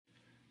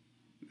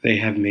They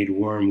have made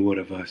wormwood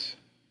of us,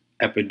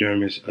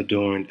 epidermis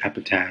adorned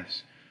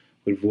epitaphs,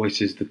 with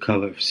voices the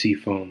color of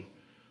seafoam,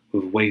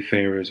 with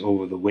wayfarers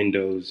over the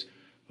windows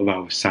of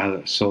our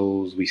silent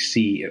souls. We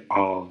see it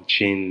all,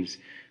 chins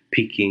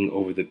peeking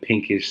over the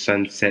pinkish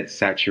sunset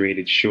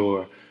saturated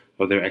shore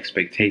of their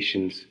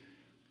expectations.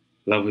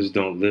 Lovers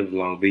don't live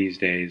long these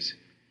days,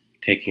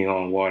 taking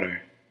on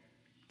water,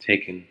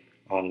 taking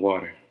on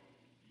water.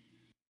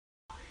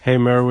 Hey,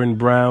 Merwin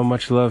Brown,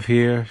 much love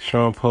here.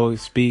 Sean Poet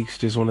Speaks.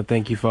 Just want to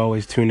thank you for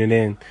always tuning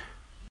in.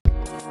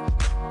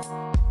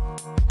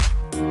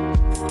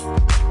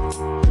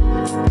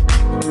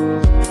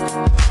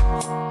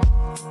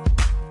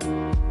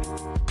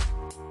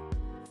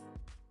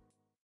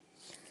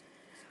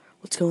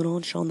 What's going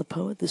on, Sean the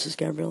Poet? This is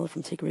Gabriella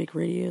from Take a Break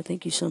Radio.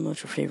 Thank you so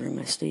much for favoring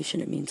my station.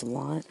 It means a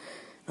lot.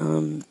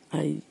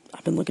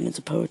 I've been looking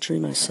into poetry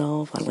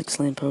myself. I like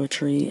slam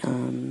poetry.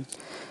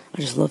 I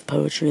just love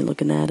poetry,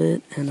 looking at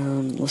it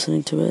and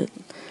listening to it,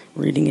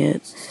 reading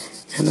it,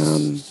 and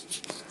I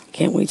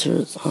can't wait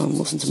to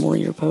listen to more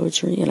of your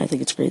poetry. And I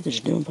think it's great that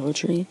you're doing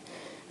poetry.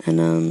 And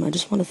I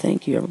just want to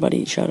thank you,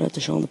 everybody. Shout out to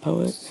Sean the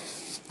Poet.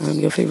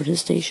 Go favorite his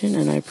station,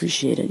 and I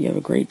appreciate it. You have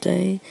a great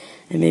day,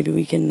 and maybe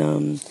we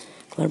can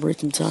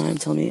collaborate some time.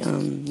 Tell me,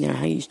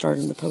 how you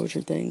started in the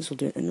poetry things. We'll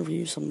do an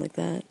interview, something like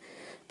that.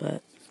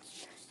 But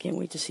can't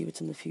wait to see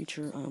what's in the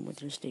future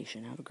with your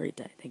station. Have a great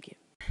day. Thank you.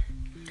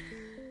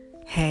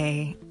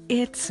 Hey,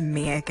 it's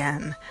me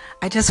again.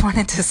 I just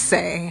wanted to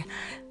say,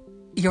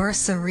 your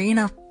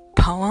Serena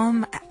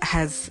poem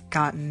has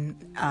gotten,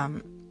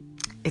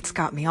 it's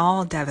got me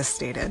all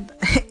devastated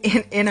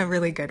in a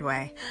really good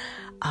way.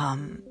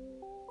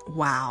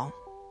 Wow.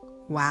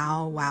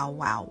 Wow, wow,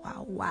 wow,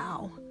 wow,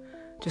 wow.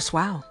 Just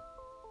wow.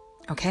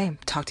 Okay,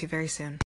 talk to you very soon.